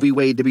for Roe v.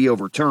 Wade to be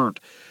overturned.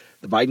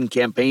 The Biden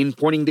campaign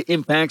pointing to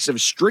impacts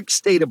of strict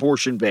state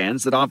abortion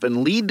bans that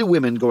often lead to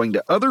women going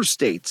to other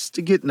states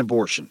to get an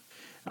abortion.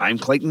 I'm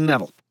Clayton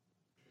Neville.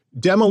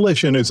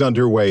 Demolition is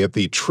underway at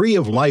the Tree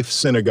of Life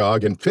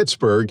Synagogue in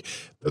Pittsburgh,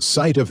 the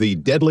site of the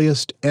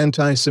deadliest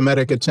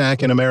anti-Semitic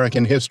attack in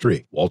American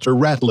history. Walter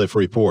Ratliff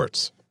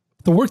reports.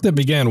 The work that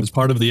began was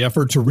part of the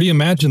effort to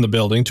reimagine the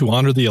building to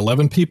honor the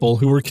 11 people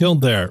who were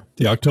killed there.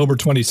 The October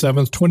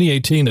 27,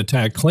 2018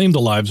 attack claimed the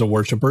lives of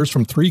worshipers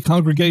from 3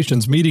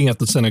 congregations meeting at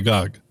the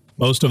synagogue.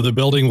 Most of the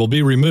building will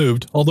be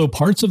removed, although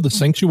parts of the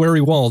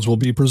sanctuary walls will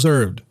be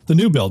preserved. The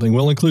new building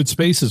will include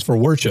spaces for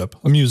worship,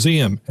 a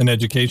museum, an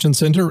education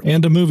center,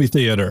 and a movie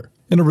theater.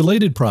 In a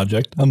related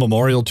project, a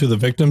memorial to the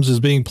victims is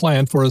being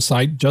planned for a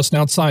site just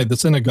outside the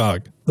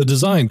synagogue. The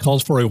design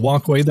calls for a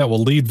walkway that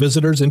will lead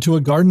visitors into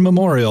a garden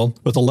memorial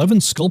with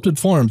 11 sculpted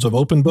forms of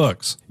open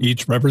books,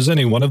 each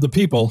representing one of the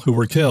people who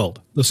were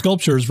killed. The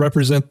sculptures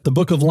represent the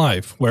Book of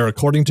Life, where,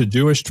 according to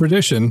Jewish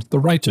tradition, the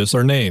righteous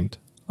are named.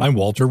 I'm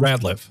Walter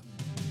Ratliff.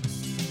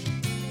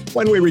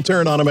 When we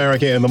return on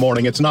America in the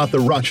Morning, it's not the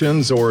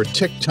Russians or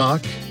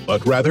TikTok,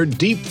 but rather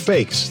deep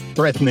fakes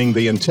threatening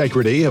the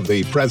integrity of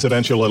the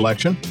presidential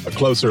election. A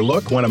closer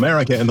look when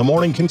America in the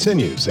Morning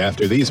continues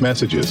after these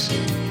messages.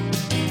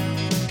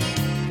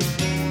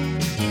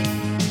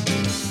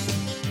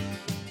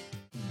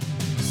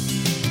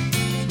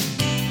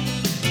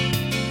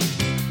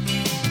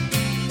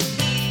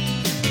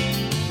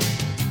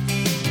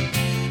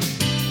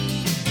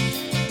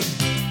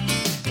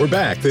 We're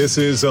back. This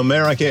is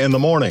America in the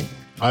Morning.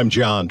 I'm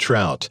John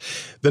Trout.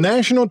 The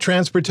National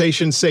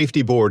Transportation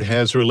Safety Board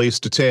has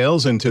released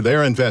details into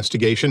their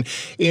investigation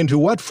into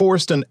what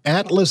forced an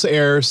Atlas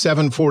Air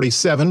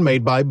 747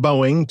 made by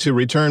Boeing to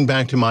return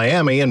back to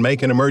Miami and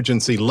make an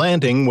emergency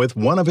landing with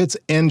one of its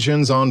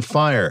engines on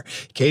fire.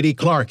 Katie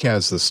Clark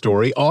has the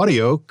story,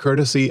 audio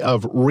courtesy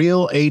of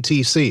Real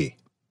ATC.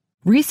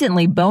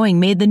 Recently, Boeing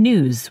made the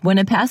news when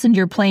a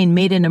passenger plane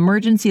made an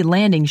emergency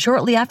landing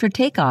shortly after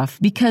takeoff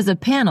because a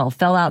panel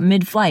fell out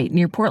mid-flight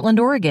near Portland,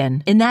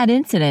 Oregon. In that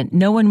incident,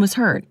 no one was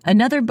hurt.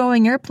 Another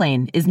Boeing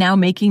airplane is now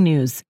making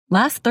news.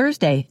 Last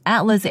Thursday,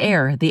 Atlas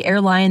Air, the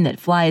airline that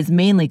flies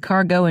mainly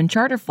cargo and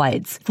charter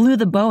flights, flew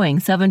the Boeing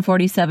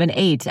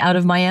 747-8 out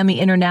of Miami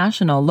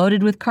International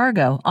loaded with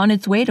cargo on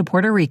its way to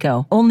Puerto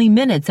Rico. Only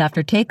minutes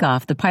after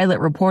takeoff, the pilot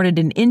reported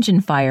an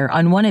engine fire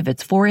on one of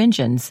its 4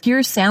 engines.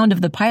 Here's sound of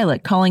the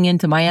pilot calling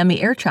into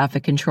Miami Air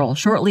Traffic Control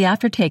shortly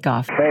after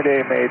takeoff.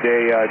 Mayday,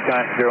 Mayday,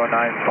 Giant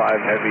 095,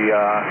 heavy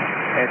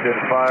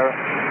engine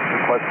fire.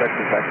 Request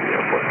exit back to the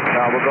airport.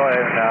 Now we'll go ahead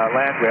and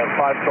land. We have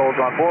 5 souls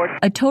on board.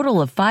 A total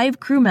of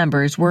 5 crew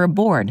members were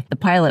aboard. The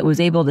pilot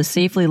was able to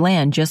safely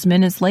land just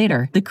minutes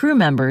later. The crew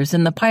members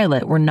and the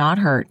pilot were not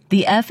hurt.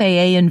 The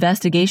FAA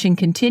investigation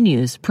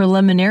continues,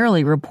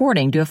 preliminarily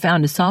reporting to have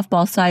found a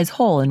softball-sized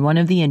hole in one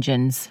of the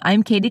engines.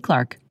 I'm Katie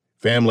Clark.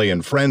 Family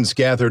and friends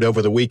gathered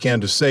over the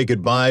weekend to say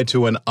goodbye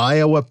to an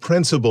Iowa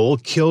principal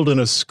killed in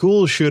a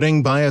school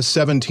shooting by a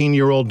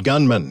 17-year-old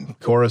gunman.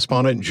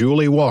 Correspondent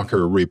Julie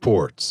Walker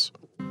reports.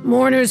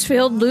 Mourners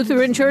filled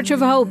Lutheran Church of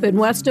Hope in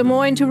West Des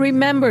Moines to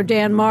remember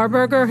Dan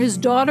Marburger. His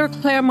daughter,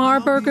 Claire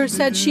Marburger,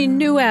 said she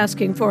knew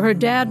asking for her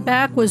dad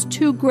back was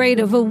too great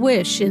of a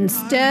wish.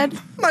 Instead,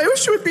 my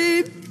wish would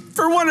be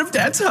for one of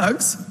Dad's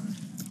hugs.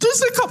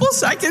 Just a couple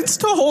seconds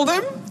to hold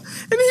him,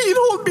 and he'd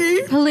hold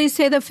me. Police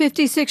say the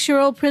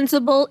 56-year-old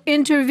principal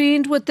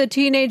intervened with the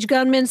teenage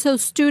gunman so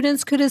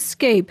students could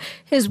escape.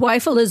 His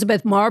wife,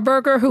 Elizabeth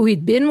Marburger, who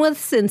he'd been with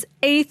since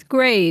 8th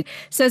grade,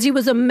 says he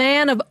was a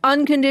man of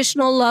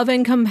unconditional love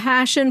and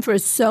compassion for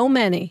so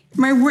many.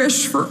 My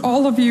wish for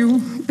all of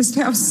you is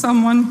to have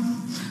someone,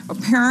 a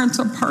parent,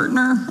 a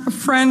partner, a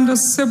friend, a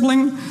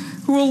sibling,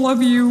 who will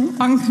love you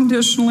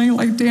unconditionally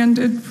like Dan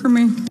did for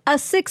me. A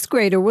 6th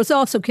grader was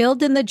also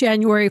killed in the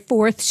January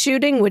 4th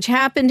shooting, which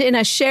happened in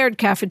a shared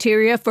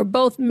cafeteria for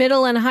both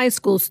middle and high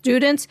school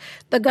students.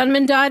 The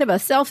gunman died of a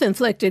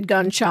self-inflicted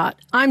gunshot.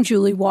 I'm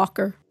Julie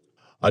Walker.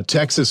 A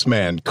Texas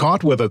man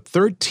caught with a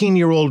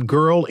 13-year-old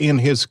girl in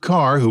his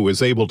car who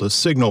was able to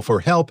signal for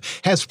help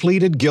has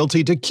pleaded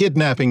guilty to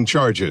kidnapping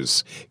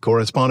charges.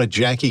 Correspondent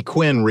Jackie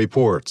Quinn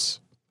reports.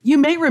 You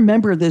may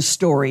remember this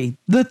story.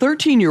 The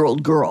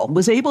 13-year-old girl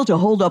was able to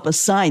hold up a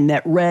sign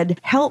that read,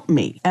 "Help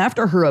me,"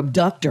 after her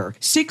abductor,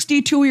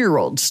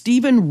 62-year-old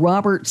Stephen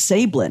Robert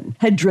Sablin,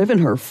 had driven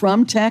her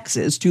from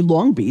Texas to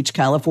Long Beach,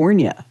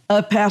 California.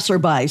 A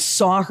passerby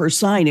saw her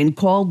sign and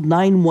called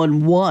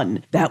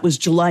 911. That was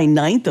July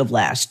 9th of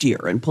last year,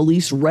 and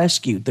police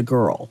rescued the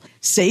girl.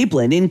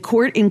 Sablin, in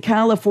court in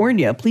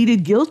California,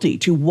 pleaded guilty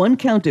to 1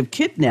 count of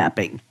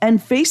kidnapping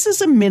and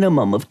faces a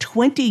minimum of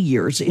 20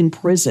 years in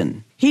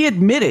prison. He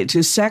admitted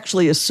to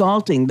sexually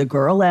assaulting the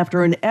girl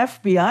after an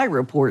FBI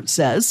report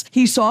says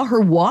he saw her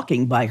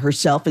walking by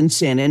herself in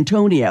San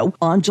Antonio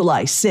on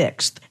July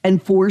 6th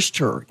and forced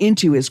her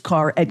into his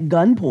car at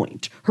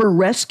gunpoint. Her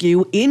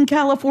rescue in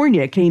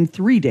California came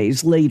 3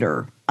 days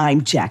later.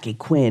 I'm Jackie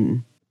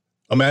Quinn.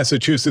 A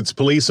Massachusetts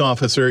police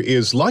officer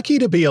is lucky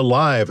to be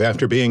alive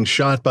after being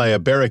shot by a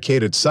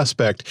barricaded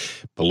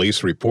suspect.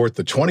 Police report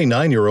the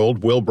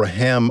 29-year-old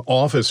Wilbraham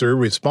officer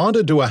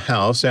responded to a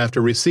house after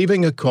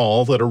receiving a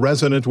call that a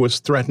resident was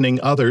threatening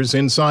others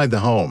inside the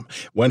home.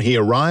 When he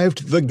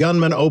arrived, the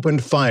gunman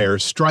opened fire,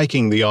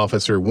 striking the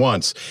officer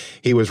once.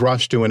 He was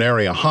rushed to an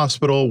area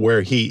hospital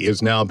where he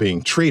is now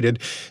being treated.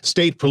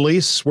 State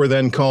police were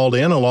then called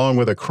in along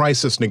with a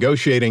crisis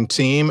negotiating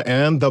team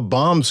and the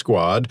bomb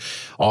squad.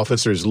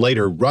 Officers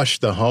later rushed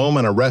the home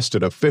and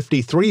arrested a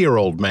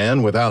 53-year-old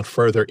man without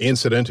further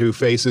incident who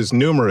faces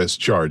numerous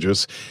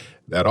charges.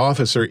 That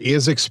officer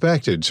is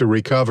expected to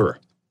recover.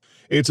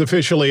 It's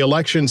officially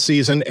election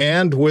season,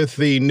 and with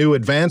the new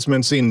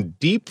advancements in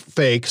deep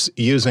fakes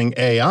using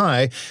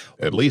AI,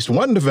 at least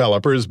one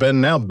developer has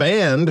been now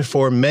banned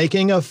for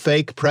making a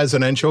fake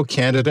presidential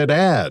candidate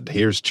ad.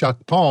 Here's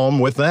Chuck Palm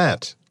with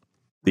that.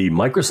 The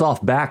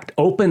Microsoft-backed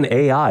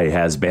OpenAI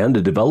has banned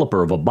a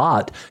developer of a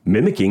bot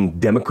mimicking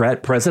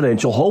Democrat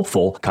presidential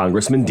hopeful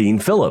Congressman Dean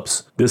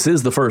Phillips. This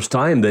is the first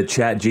time that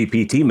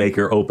ChatGPT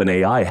maker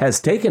OpenAI has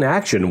taken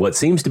action what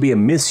seems to be a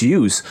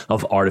misuse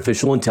of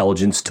artificial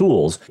intelligence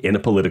tools in a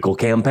political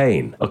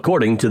campaign,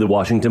 according to the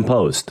Washington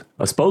Post.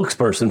 A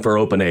spokesperson for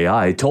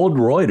OpenAI told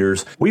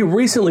Reuters, "We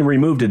recently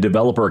removed a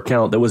developer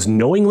account that was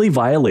knowingly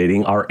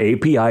violating our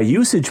API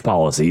usage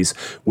policies,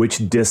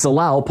 which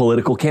disallow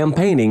political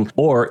campaigning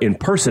or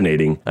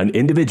impersonating an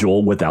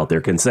individual without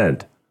their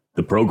consent."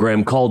 The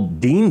program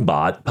called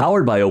DeanBot,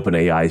 powered by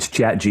OpenAI's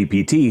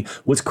ChatGPT,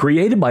 was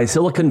created by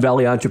Silicon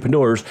Valley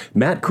entrepreneurs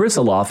Matt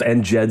Krisiloff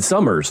and Jed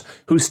Summers,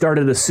 who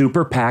started a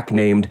super PAC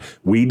named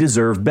We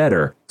Deserve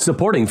Better,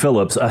 supporting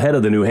Phillips ahead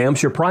of the New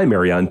Hampshire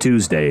primary on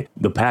Tuesday.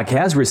 The PAC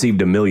has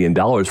received $1 million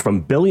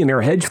from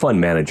billionaire hedge fund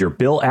manager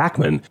Bill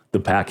Ackman. The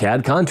PAC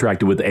had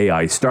contracted with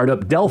AI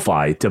startup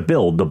Delphi to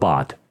build the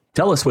bot.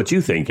 Tell us what you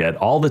think at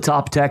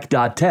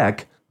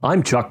allthetoptech.tech.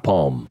 I'm Chuck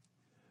Palm.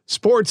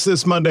 Sports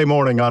this Monday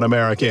morning on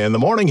America in the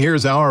Morning.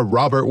 Here's our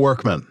Robert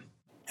Workman.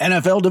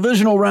 NFL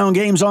divisional round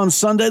games on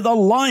Sunday. The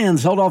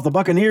Lions held off the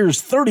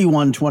Buccaneers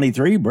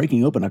 31-23,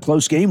 breaking open a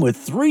close game with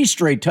 3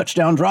 straight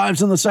touchdown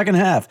drives in the second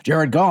half.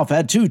 Jared Goff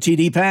had 2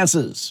 TD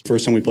passes.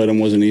 First time we played them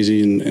wasn't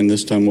easy, and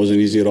this time wasn't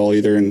easy at all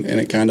either. And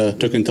it kind of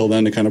took until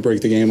then to kind of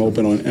break the game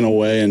open in a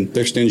way. And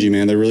they're stingy,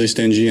 man. They're really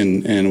stingy.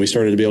 And we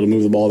started to be able to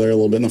move the ball there a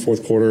little bit in the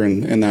fourth quarter.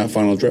 And that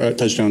final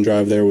touchdown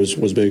drive there was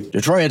big.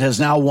 Detroit has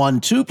now won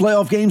 2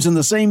 playoff games in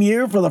the same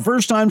year for the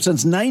first time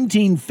since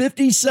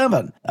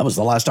 1957. That was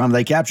the last time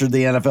they captured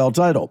the NFL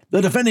title.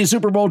 The defending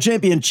Super Bowl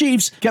champion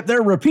Chiefs kept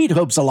their repeat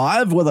hopes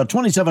alive with a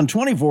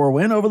 27-24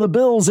 win over the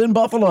Bills in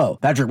Buffalo.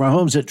 Patrick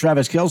Mahomes hit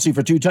Travis Kelce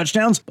for 2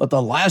 touchdowns, but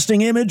the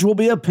lasting image will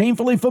be a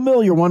painfully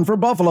familiar one for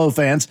Buffalo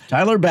fans.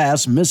 Tyler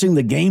Bass missing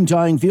the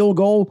game-tying field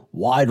goal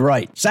wide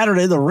right.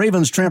 Saturday, the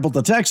Ravens trampled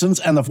the Texans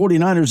and the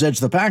 49ers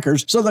edged the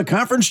Packers, so the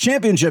conference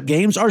championship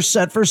games are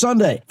set for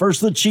Sunday.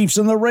 First, the Chiefs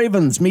and the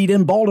Ravens meet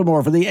in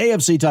Baltimore for the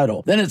AFC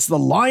title. Then it's the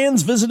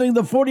Lions visiting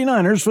the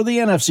 49ers for the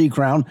NFC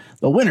crown.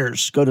 The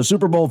winners go to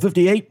Super Bowl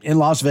 58 in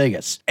Las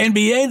Vegas.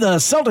 NBA, the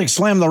Celtics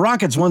slammed the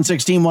Rockets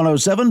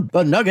 116-107.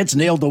 The Nuggets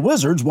nailed the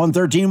Wizards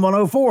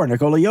 113-104.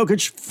 Nikola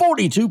Jokic,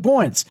 42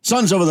 points.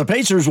 Suns over the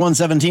Pacers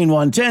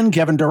 117-110.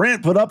 Kevin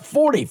Durant put up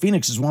 40.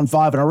 Phoenix has won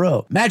 5 in a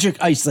row. Magic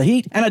iced the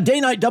Heat. And a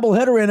day-night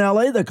doubleheader in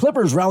LA. The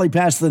Clippers rallied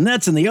past the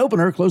Nets in the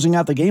opener, closing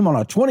out the game on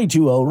a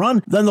 22-0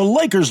 run. Then the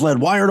Lakers led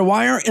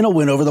wire-to-wire in a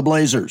win over the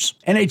Blazers.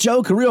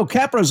 NHL, Kirill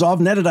Kaprizov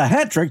netted a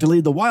hat trick to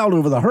lead the Wild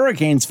over the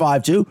Hurricanes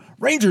 5-2.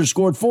 Rangers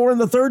scored 4 in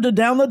the third to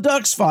down the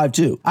Ducks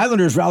 5-2.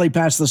 Islanders rallied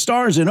past the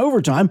Stars in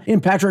overtime in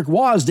Patrick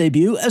Waugh's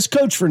debut as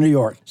coach for New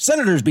York.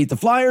 Senators beat the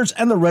Flyers,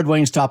 and the Red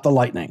Wings topped the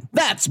Lightning.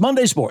 That's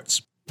Monday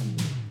Sports.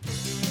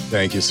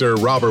 Thank you, sir.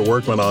 Robert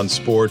Workman on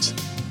sports.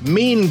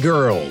 Mean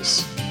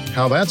Girls.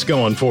 How that's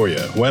going for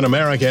you when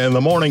America in the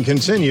Morning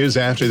continues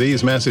after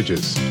these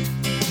messages.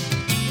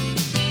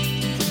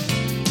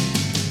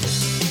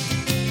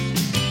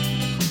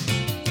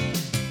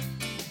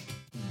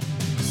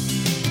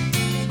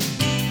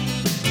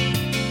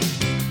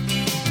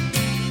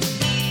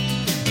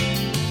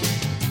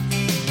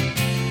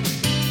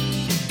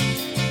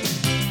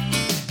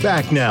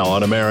 Back now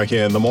on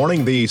America in the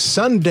Morning, the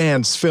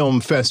Sundance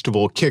Film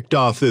Festival kicked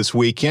off this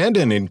weekend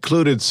and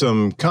included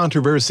some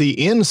controversy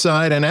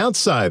inside and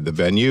outside the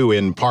venue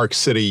in Park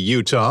City,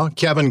 Utah.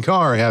 Kevin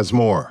Carr has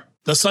more.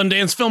 The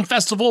Sundance Film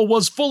Festival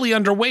was fully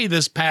underway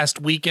this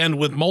past weekend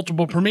with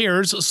multiple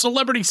premieres,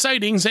 celebrity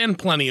sightings, and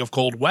plenty of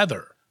cold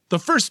weather. The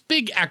first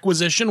big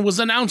acquisition was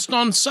announced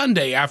on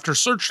Sunday after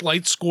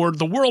Searchlight scored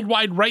the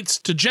worldwide rights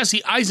to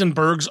Jesse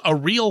Eisenberg's A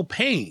Real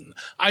Pain.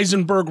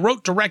 Eisenberg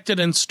wrote,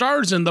 directed, and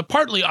stars in the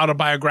partly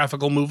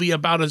autobiographical movie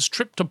about his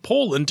trip to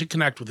Poland to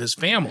connect with his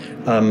family.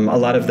 A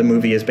lot of the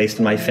movie is based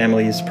on my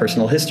family's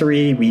personal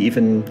history. We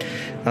even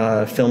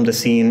filmed a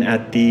scene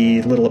at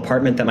the little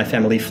apartment that my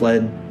family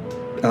fled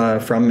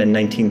from in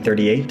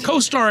 1938.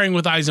 Co-starring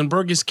with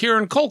Eisenberg is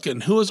Kieran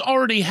Culkin, who is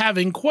already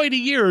having quite a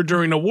year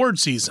during award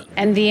season.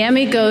 And the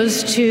Emmy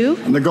goes to...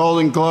 And the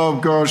Golden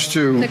Globe goes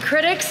to... The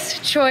critics'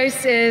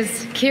 choice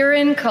is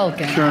Kieran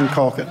Culkin. Kieran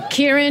Culkin.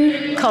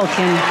 Kieran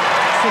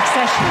Culkin.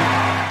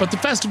 Succession. But the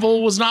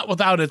festival was not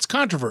without its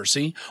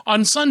controversy.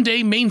 On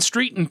Sunday, Main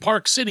Street in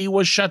Park City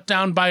was shut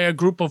down by a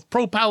group of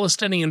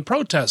pro-Palestinian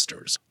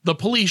protesters. The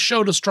police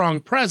showed a strong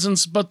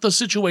presence, but the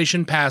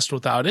situation passed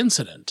without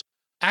incident.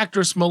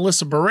 Actress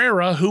Melissa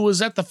Barrera, who was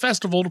at the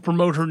festival to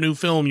promote her new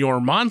film, Your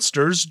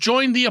Monsters,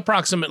 joined the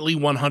approximately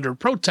 100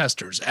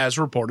 protesters, as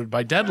reported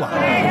by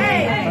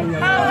Deadline.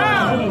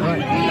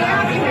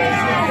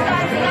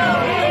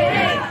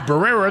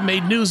 Barrera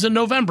made news in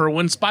November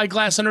when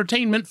Spyglass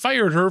Entertainment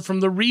fired her from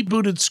the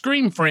rebooted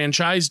Scream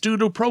franchise due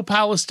to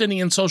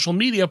pro-Palestinian social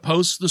media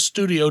posts the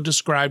studio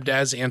described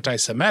as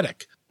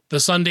anti-Semitic. The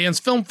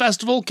Sundance Film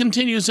Festival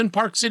continues in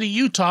Park City,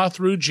 Utah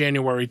through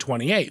January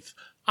 28th.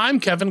 I'm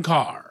Kevin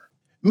Carr.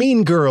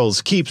 Mean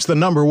Girls keeps the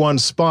 #1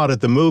 spot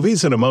at the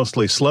movies in a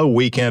mostly slow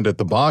weekend at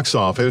the box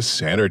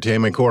office.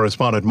 Entertainment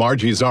correspondent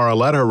Margie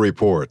Zaraletta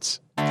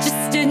reports.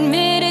 Just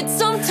admit it,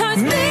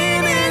 sometimes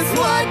mean is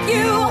what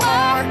you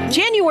are.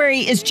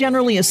 January is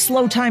generally a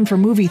slow time for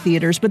movie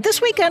theaters, but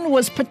this weekend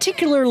was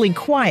particularly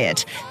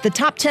quiet. The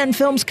top 10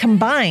 films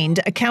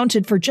combined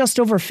accounted for just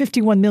over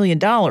 $51 million,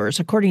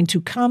 according to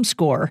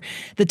ComScore.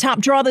 The top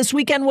draw this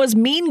weekend was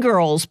Mean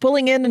Girls,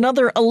 pulling in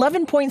another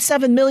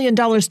 $11.7 million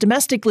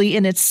domestically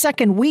in its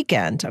second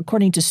weekend,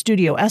 according to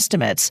studio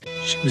estimates.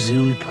 She was the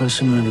only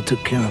person who ever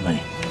took care of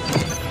me.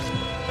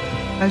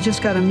 I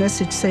just got a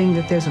message saying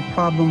that there's a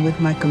problem with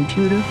my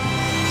computer.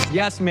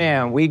 Yes,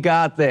 ma'am, we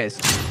got this.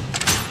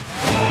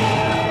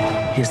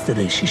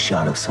 Yesterday, she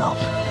shot herself.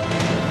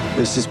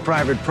 This is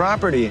private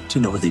property. Do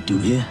you know what they do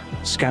here?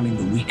 Scamming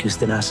the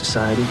weakest in our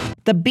society.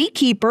 The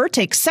Beekeeper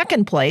takes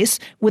second place,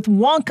 with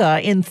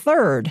Wonka in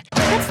third.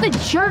 That's the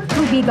jerk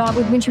Ruby got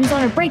with when she was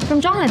on her break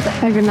from Jonathan.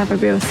 I could never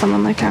be with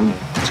someone like him.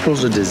 This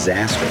girl's a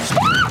disaster.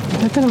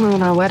 That didn't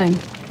ruin our wedding.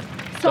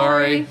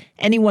 Sorry.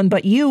 Anyone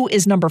But You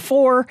is number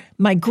 4.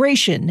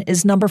 Migration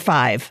is number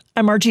 5.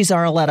 I'm Margie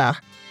Zaraletta.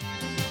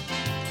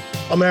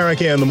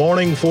 America in the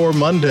Morning for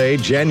Monday,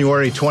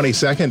 January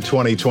 22nd,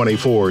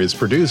 2024 is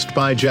produced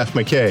by Jeff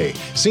McKay.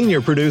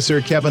 Senior producer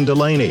Kevin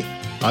Delaney.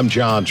 I'm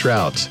John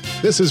Trout.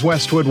 This is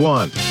Westwood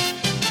One.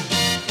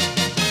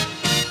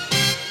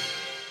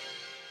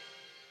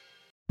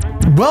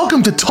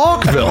 Welcome to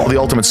Talkville, the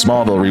ultimate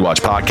Smallville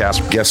rewatch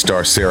podcast. Guest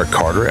star Sarah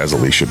Carter as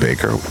Alicia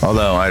Baker,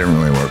 although I didn't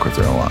really work with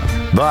her a lot.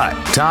 But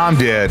Tom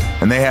did,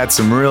 and they had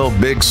some real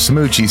big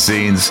smoochy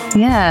scenes.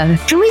 Yeah.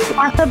 Can we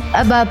talk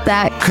about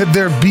that? Could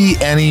there be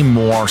any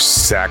more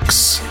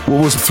sex?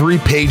 What was a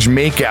 3-page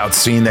makeout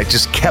scene that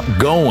just kept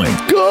going?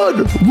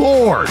 Good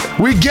Lord,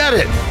 we get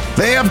it.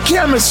 They have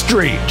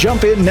chemistry.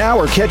 Jump in now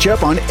or catch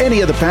up on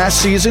any of the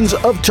past seasons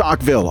of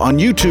Talkville on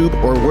YouTube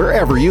or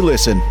wherever you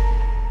listen.